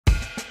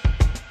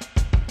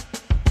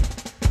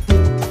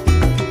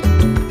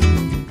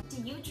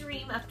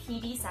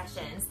PD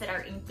sessions that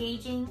are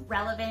engaging,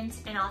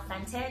 relevant, and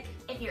authentic.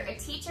 If you're a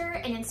teacher,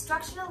 an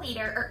instructional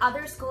leader, or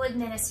other school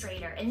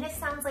administrator, and this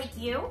sounds like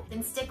you,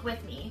 then stick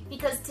with me,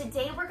 because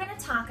today we're going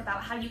to talk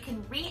about how you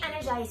can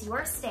re-energize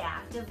your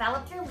staff,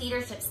 develop your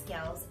leadership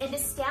skills, and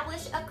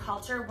establish a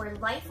culture where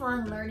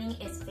lifelong learning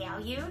is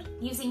valued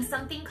using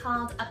something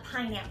called a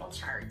pineapple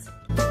chart.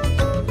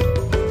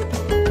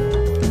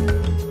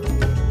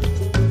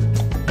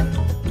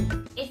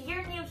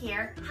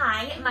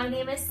 Hi, my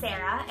name is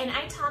Sarah, and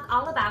I talk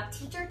all about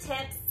teacher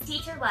tips,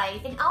 teacher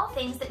life, and all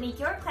things that make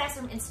your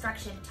classroom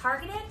instruction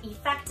targeted,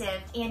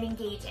 effective, and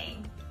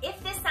engaging.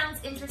 If this sounds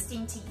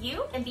interesting to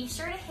you, then be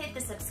sure to hit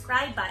the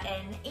subscribe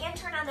button and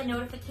turn on the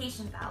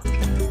notification bell.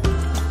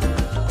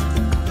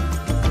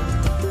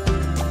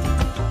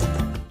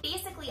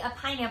 A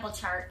pineapple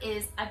chart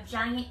is a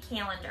giant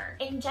calendar,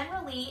 and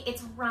generally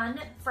it's run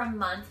from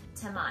month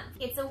to month.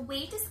 It's a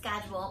way to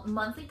schedule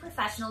monthly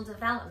professional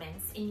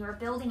developments in your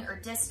building or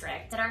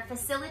district that are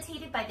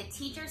facilitated by the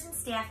teachers and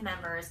staff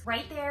members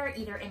right there,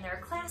 either in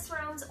their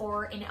classrooms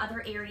or in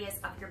other areas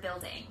of your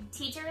building.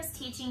 Teachers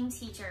teaching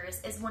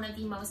teachers is one of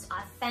the most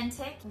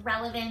authentic,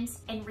 relevant,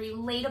 and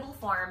relatable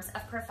forms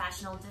of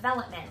professional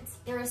development.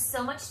 There is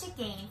so much to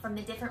gain from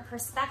the different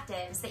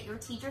perspectives that your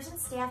teachers and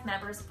staff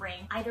members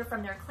bring, either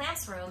from their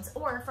classroom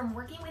or from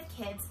working with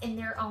kids in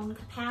their own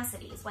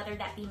capacities, whether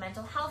that be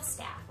mental health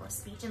staff or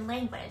speech and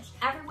language.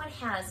 Everyone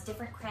has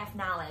different craft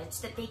knowledge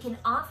that they can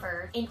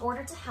offer in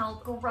order to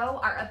help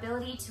grow our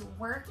ability to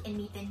work and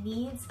meet the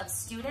needs of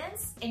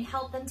students and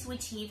help them to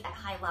achieve at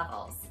high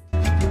levels.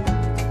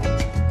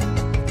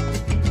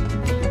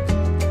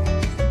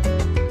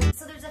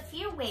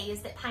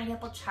 Ways that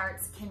pineapple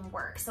charts can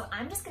work. So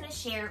I'm just going to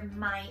share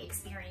my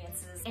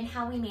experiences and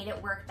how we made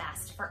it work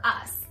best for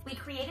us. We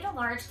created a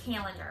large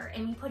calendar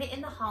and we put it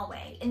in the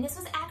hallway, and this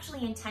was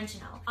actually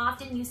intentional.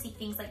 Often you see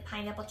things like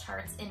pineapple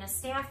charts in a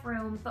staff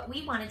room, but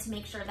we wanted to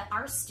make sure that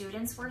our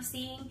students were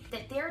seeing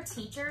that their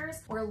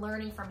teachers were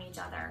learning from each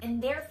other,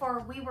 and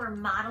therefore we were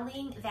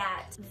modeling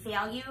that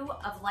value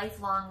of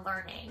lifelong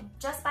learning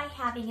just by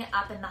having it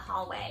up in the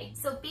hallway.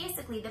 So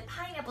basically the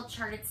pineapple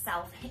chart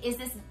itself is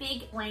this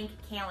big blank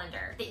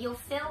calendar that you'll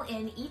fill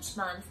in each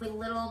month with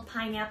little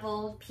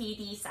pineapple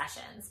PD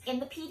sessions.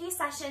 And the PD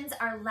sessions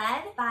are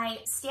led by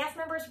staff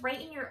members right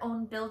in your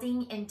own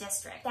building and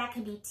district. That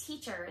can be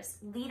teachers,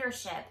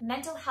 leadership,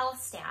 mental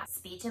health staff,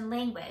 speech and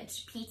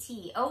language,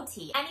 PT,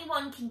 OT.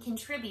 Anyone can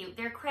contribute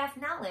their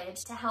craft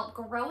knowledge to help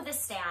grow the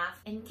staff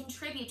and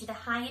contribute to the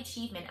high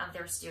achievement of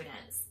their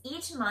students.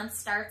 Each month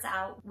starts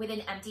out with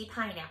an empty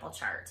pineapple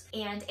chart,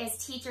 and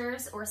as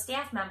teachers or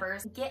staff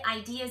members get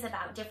ideas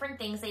about different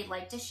things they'd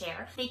like to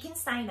share, they can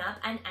sign up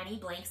on any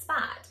blank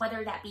spot,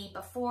 whether that be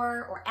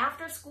before or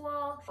after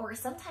school, or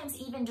sometimes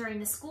even during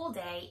the school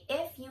day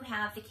if you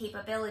have the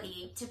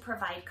capability to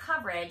provide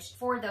coverage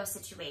for those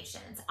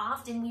situations.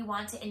 Often we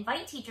want to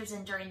invite teachers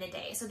in during the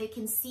day so they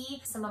can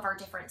see some of our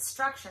different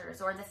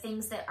structures or the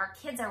things that our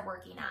kids are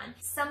working on.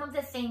 Some of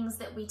the things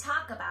that we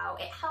talk about,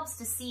 it helps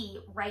to see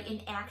right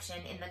in action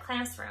in the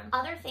classroom.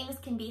 Other things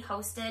can be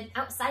hosted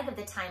outside of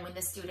the time when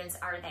the students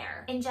are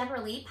there. And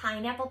generally,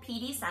 pineapple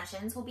PD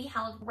sessions will be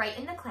held right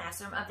in the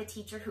classroom of the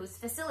teacher who's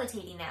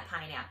facilitating that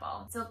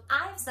pineapple. So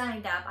I've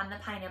signed up on the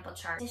pineapple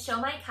chart to show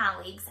my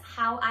colleagues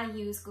how I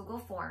use Google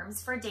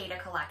Forms for data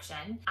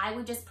collection. I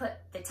would just put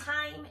the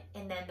time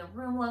and then the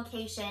room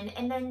location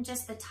and then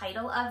just the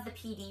title of the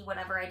PD,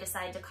 whatever I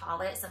decide to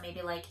call it. So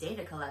maybe like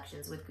data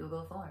collections with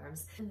Google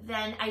Forms.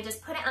 Then I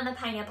just put it on the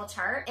pineapple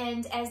chart,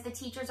 and as the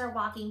teachers are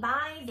walking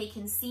by, they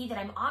can see that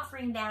I'm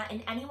offering that,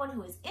 and anyone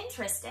who is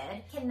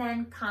interested can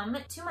then come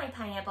to my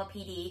pineapple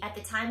PD at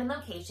the time and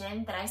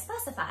location that I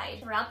specified.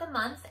 Throughout the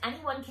month,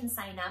 anyone can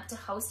sign up to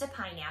host a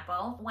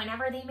pineapple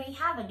whenever they may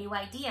have a new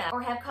idea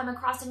or have come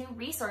across a new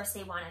resource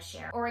they want to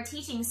share or a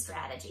teaching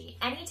strategy.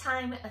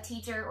 Anytime a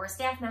teacher or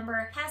staff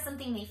member has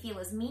something they feel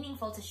is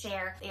meaningful to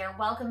share, they are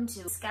welcome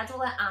to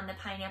schedule it on the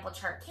pineapple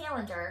chart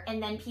calendar,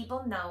 and then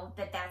people know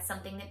that that's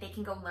something that they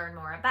can go learn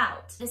more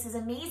about. This is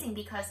amazing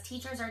because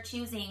teachers are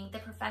choosing the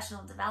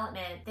professional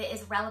development that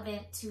is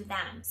relevant to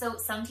them. So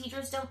some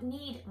teachers don't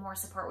need more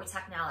support with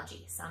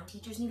technology. Some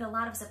teachers need a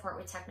lot of support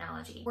with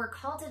technology. We're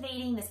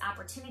cultivating this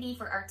opportunity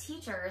for our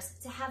teachers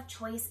to have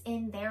choice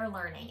in their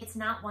learning. It's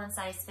not one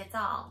size fits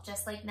all,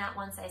 just like not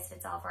one size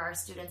fits all for our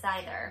students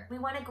either. We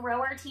want to grow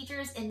our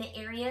teachers in the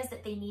areas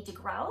that they need to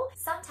grow.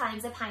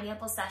 Sometimes a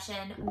pineapple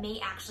session may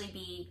actually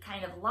be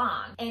kind of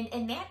long, and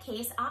in that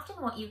case, often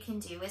what you can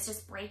do is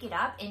just break it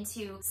up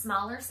into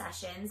smaller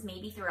sessions,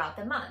 maybe throughout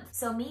the month.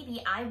 So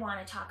maybe I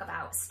want to talk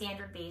about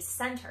standard-based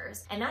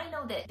centers, and I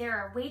know that there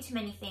are way too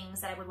many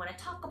things that I would want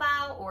to talk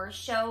about or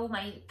show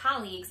my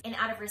colleagues, and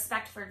out of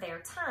respect for their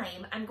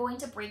time, I'm going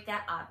to break that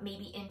that up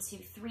maybe into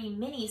 3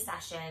 mini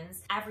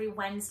sessions every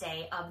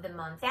Wednesday of the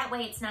month. That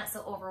way it's not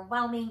so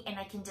overwhelming and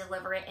I can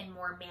deliver it in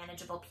more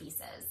manageable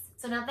pieces.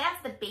 So now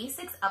that's the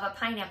basics of a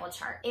pineapple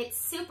chart. It's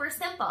super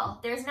simple.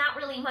 There's not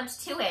really much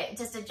to it,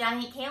 just a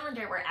giant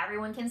calendar where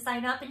everyone can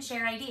sign up and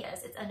share ideas.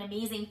 It's an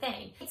amazing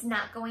thing. It's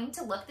not going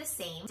to look the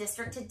same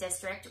district to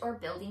district or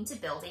building to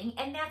building,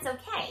 and that's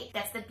okay.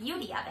 That's the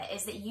beauty of it,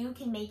 is that you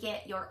can make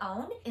it your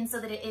own, and so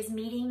that it is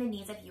meeting the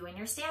needs of you and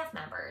your staff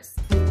members.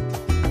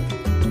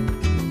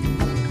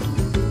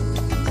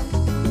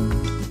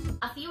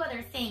 A few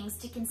other things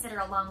to consider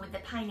along with the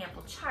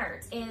pineapple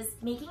chart is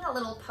making a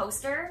little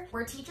poster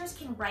where teachers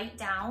can write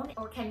down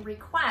or can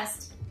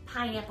request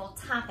pineapple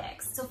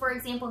topics. So for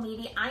example,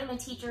 maybe I'm a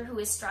teacher who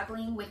is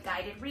struggling with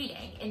guided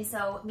reading, and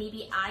so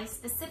maybe I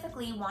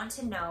specifically want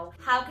to know,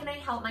 how can I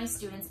help my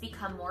students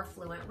become more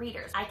fluent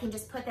readers? I can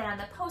just put that on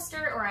the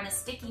poster or on a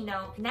sticky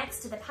note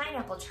next to the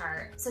pineapple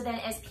chart, so then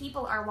as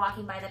people are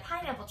walking by the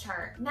pineapple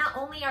chart, not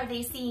only are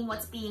they seeing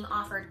what's being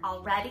offered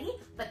already,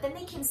 but then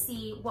they can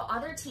see what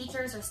other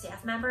teachers or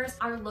staff members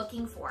are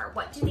looking for.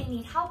 What do they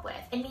need help with?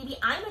 And maybe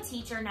I'm a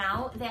teacher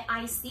now that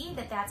I see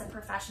that that's a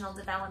professional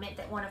development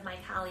that one of my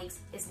colleagues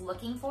is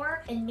looking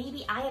for, and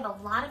maybe I have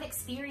a lot of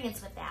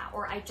experience with that,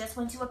 or I just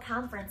went to a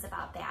conference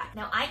about that.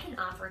 Now I can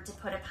offer to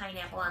put a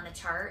pineapple on the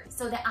chart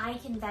so that I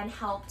can then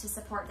help to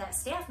support that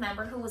staff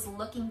member who was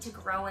looking to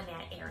grow in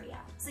that area.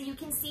 So you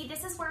can see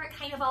this is where it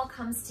kind of all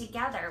comes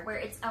together, where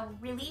it's a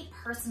really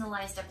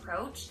personalized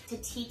approach to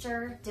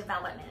teacher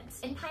development.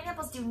 And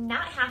pineapples do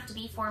not have to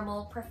be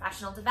formal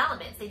professional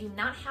developments. They do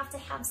not have to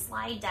have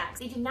slide decks.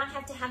 They do not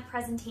have to have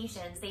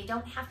presentations. They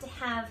don't have to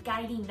have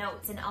guiding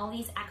notes and all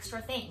these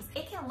extra things.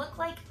 It can look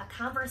like a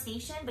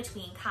conversation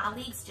between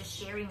colleagues just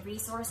sharing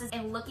resources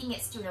and looking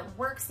at student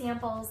work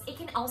samples. It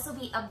can also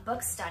be a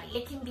book study.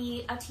 It can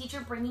be a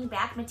teacher bringing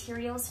back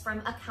materials from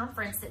a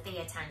conference that they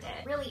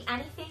attended. Really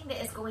anything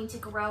that is going to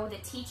grow the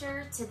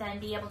teacher to then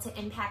be able to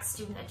impact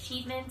student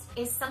achievement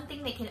is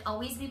something that can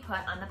always be put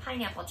on the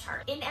pineapple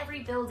chart. In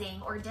every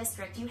building or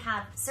district, you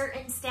have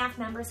certain staff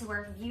members who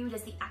are viewed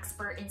as the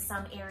expert in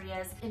some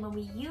areas, and when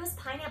we use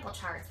pineapple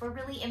charts, we're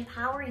really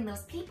empowering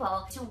those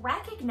people to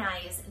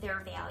recognize their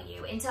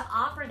value and to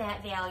offer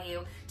that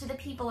value to the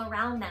people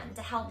around them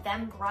to help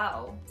them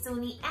grow. So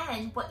in the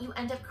end, what you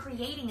end up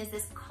creating is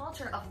this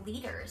culture of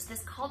leaders,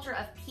 this culture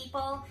of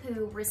people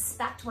who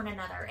respect one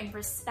another and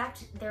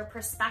respect their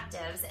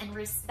perspectives and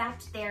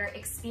respect their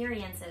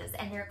experiences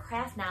and their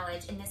craft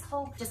knowledge, and this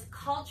whole just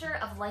culture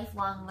of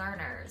lifelong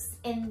learners.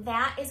 And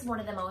that is one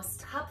of the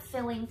most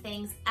cup-filling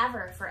things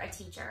ever for a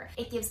teacher.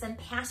 It gives them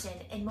passion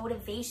and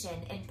motivation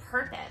and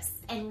purpose.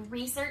 And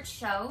research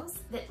shows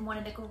that one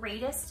of the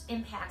greatest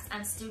impacts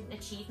on student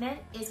achievement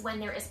is when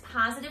there is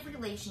positive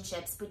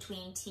relationships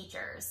between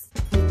teachers.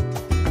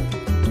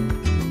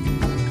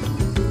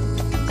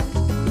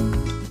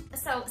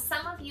 So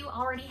some of you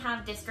already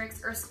have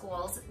districts or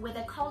schools with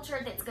a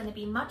culture that's going to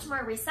be much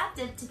more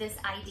receptive to this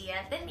idea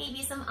than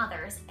maybe some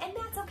others, and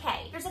that's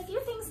okay. There's a few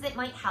things that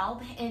might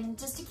help, and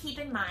just to keep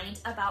in mind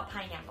about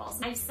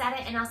pineapples. I've said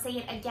it and I'll say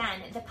it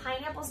again, the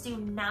pineapples do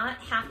not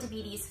have to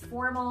be these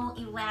formal,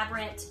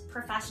 elaborate,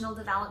 professional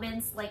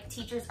developments like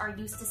teachers are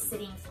used to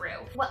sitting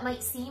through. What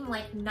might seem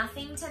like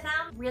nothing to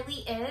them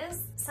really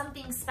is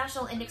something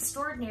special and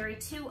extraordinary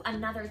to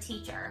another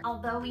teacher.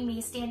 Although we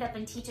may stand up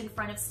and teach in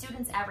front of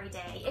students every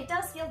day, it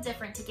does feel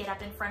different to get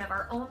up in front of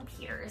our own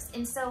peers.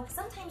 And so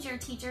sometimes your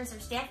teachers or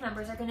staff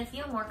members are going to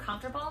feel more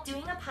comfortable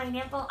doing a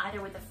pineapple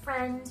either with a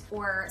friend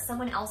or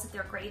someone else at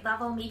their grade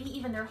level, maybe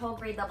even their whole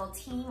grade level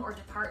team or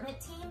department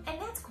team.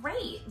 And that's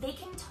great. They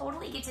can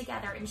totally get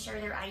together and share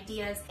their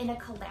ideas in a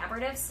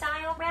collaborative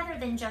style rather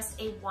than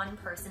just a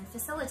one-person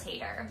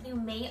facilitator. You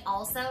may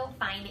also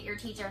find that your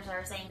teachers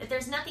are saying that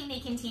there's nothing they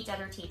can teach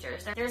other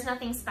teachers. There's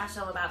nothing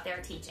special about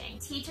their teaching.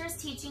 Teachers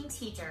teaching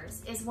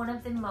teachers is one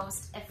of the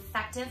most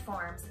effective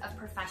forms of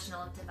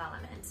professional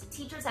development.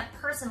 Teachers have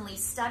personally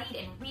studied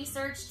and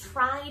researched,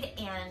 tried,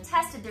 and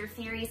tested their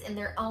theories in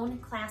their own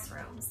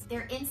classrooms.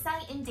 Their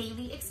insight and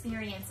daily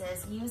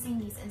experiences using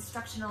these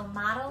instructional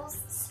models,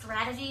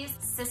 strategies,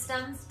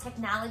 systems,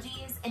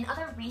 technologies, and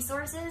other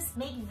resources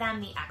make them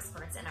the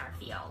experts in our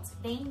field.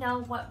 They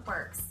know what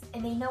works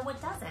and they know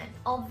what doesn't.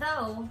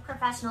 Although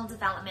professional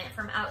development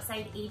from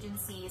outside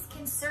agencies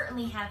can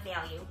certainly have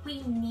value,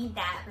 we need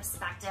that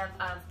perspective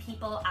of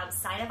people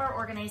outside of our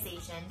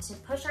organization to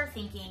push our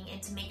thinking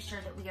and to make sure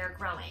that we are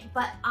growing.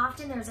 But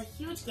often there's a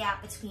huge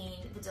gap between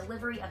the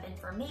delivery of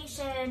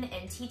information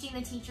and teaching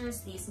the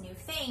teachers these new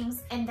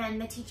things, and then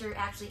the teacher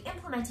actually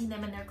implementing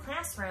them in their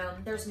classroom.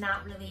 There's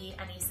not really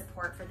any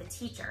support for the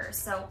teacher.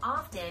 So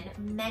often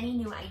many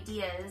new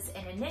ideas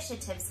and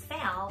initiatives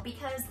fail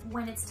because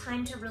when it's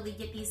time to really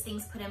get these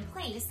things put in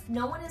place,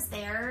 no one is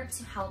there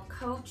to help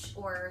coach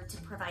or to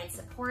provide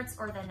supports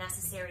or the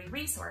necessary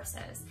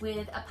resources.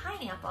 With a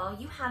pineapple,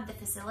 you have the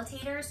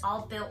facilitators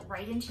all built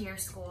right into your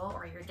school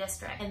or your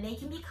district, and they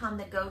can become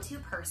the go-to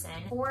person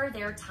for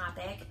their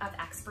topic of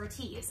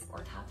expertise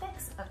or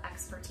topics of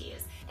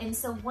expertise. And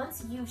so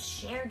once you've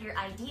shared your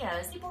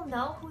ideas, people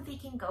know who they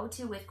can go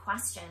to with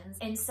questions.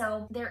 And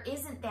so there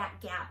isn't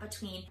that gap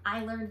between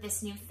I learned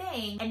this new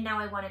thing and now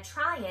I want to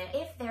try it.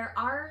 If there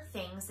are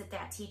things that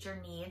that teacher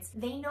needs,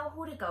 they know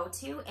who to go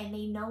to and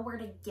they know where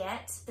to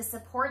get the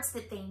supports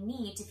that they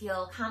need to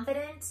feel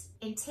confident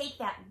and take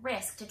that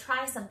risk to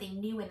try something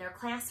new in their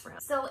classroom.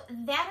 So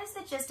that is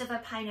the gist of a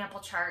pineapple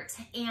chart,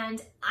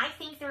 and I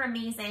think they're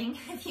amazing.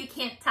 If you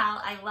can't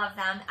tell, I love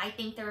them. I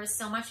think there is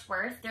so much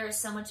worth, there is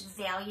so much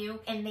value,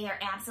 and they are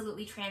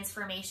absolutely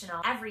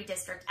transformational. Every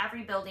district,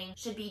 every building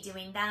should be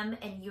doing them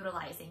and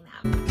utilizing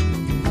them.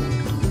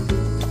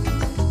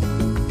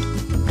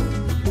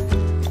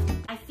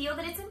 I feel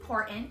that it's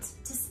important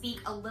to speak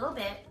a little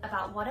bit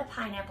about what a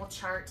pineapple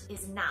chart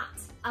is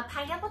not. A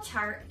pineapple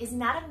chart is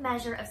not a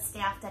measure of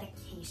staff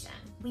dedication.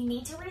 We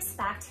need to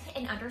respect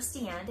and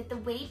understand that the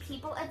way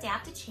people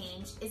adapt to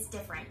change is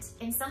different,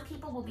 and some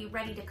people will be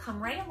ready to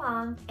come right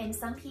along and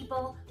some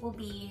people will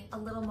be a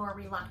little more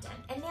reluctant,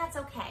 and that's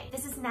okay.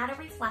 This is not a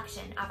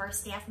reflection of our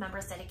staff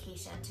members'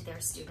 dedication to their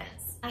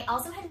students. I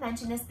also had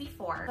mentioned this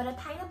before, but a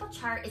pineapple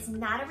chart is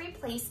not a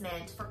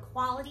replacement for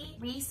quality,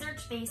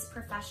 research-based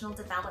professional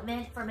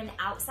development from an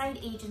outside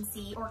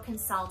agency or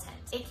consultant.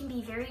 It can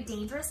be very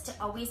dangerous to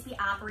always be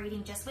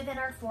operating just within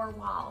our four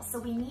walls, so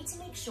we need to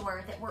make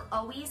sure that we're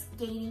always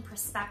gaining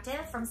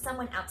perspective from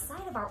someone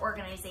outside of our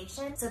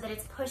organization so that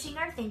it's pushing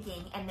our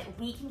thinking and that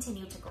we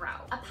continue to grow.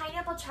 A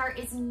pineapple chart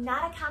is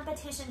not a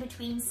competition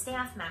between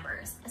staff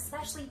members,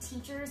 especially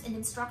teachers and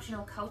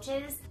instructional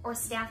coaches or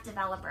staff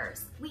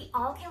developers. We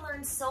all can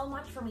learn so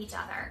much from each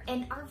other,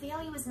 and our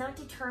value is not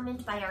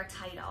determined by our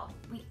title.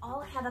 We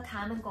all have a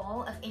common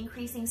goal of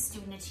increasing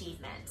student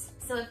achievement.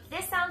 So if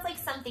this sounds like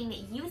something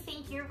that you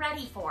think you're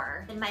ready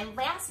for, then my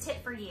last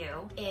tip for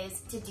you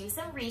is to do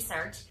some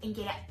research and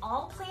get it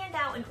all planned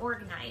out and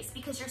organized,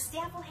 because your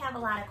staff will have a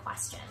lot of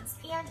questions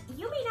and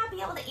you may not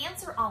be able to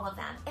answer all of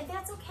them, and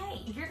that's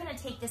okay. You're going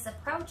to take this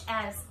approach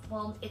as,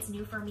 well, it's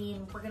new for me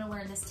and we're going to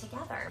learn this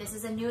together. This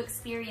is a new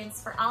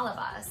experience for all of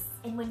us.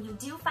 And when you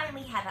do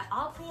finally have it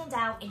all planned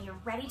out and you're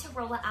ready to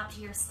roll it out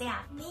to your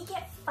staff, make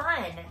it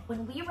fun.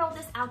 When we rolled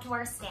this out to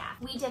our staff,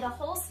 we did a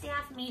whole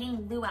staff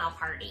meeting luau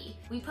party.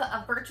 We put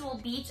a virtual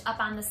beach up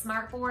on the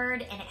smart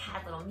board and it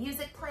had little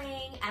music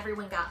playing.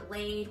 Everyone got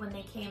laid when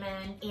they came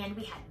in, and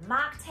we had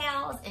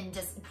mocktails and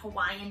just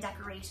Hawaiian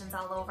decorations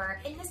all over.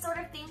 And this sort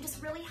of thing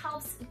just really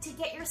helps to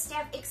get your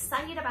staff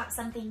excited about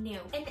something new,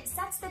 and it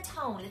sets the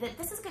tone that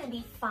this is going to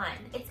be fun.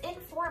 It's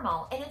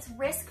informal and it's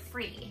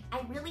risk-free.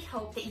 I really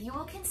hope that you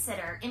will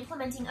consider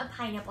implementing a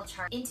pineapple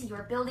chart into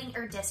your building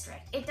or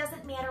district. It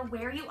doesn't matter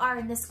where you are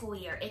in the school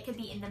year. It could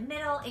be in the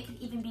middle, it could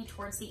even be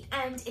towards the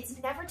end. It's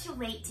never too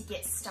late to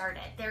get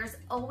started. There's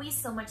always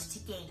so much to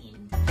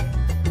gain.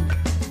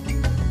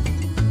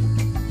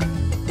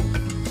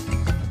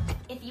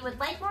 If you would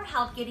like more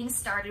help getting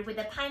started with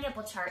a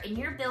pineapple chart in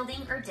your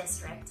building or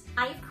district,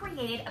 I've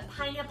created a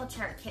pineapple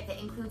chart kit that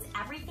includes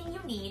everything you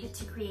need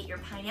to create your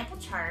pineapple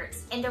chart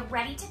and a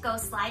ready-to-go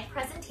slide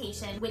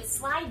presentation with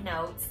slide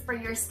notes for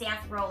your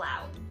staff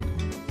rollout.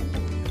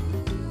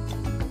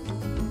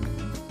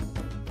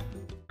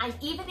 I've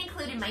even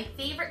included my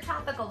favorite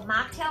tropical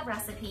mocktail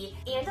recipe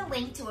and a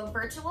link to a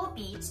virtual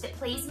beach that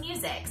plays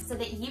music so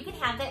that you can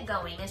have that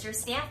going as your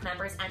staff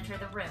members enter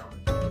the room.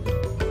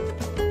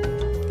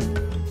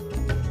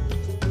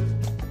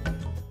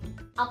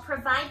 I'll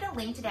provide the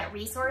link to that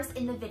resource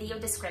in the video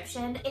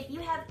description. If you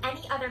have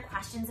any other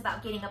questions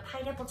about getting a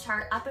pineapple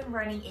chart up and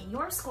running in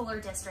your school or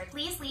district,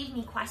 please leave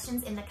me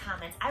questions in the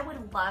comments. I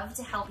would love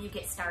to help you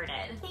get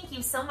started. Thank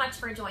you so much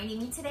for joining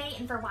me today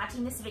and for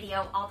watching this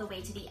video all the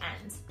way to the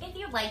end. If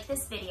you liked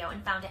this video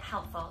and found it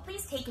helpful,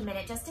 please take a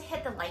minute just to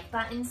hit the like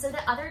button so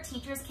that other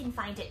teachers can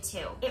find it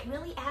too. It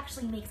really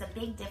actually makes a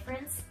big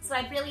difference, so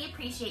I'd really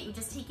appreciate you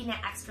just taking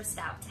that extra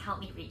step to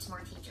help me reach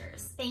more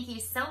teachers. Thank you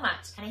so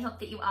much, and I hope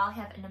that you all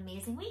have an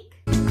amazing week.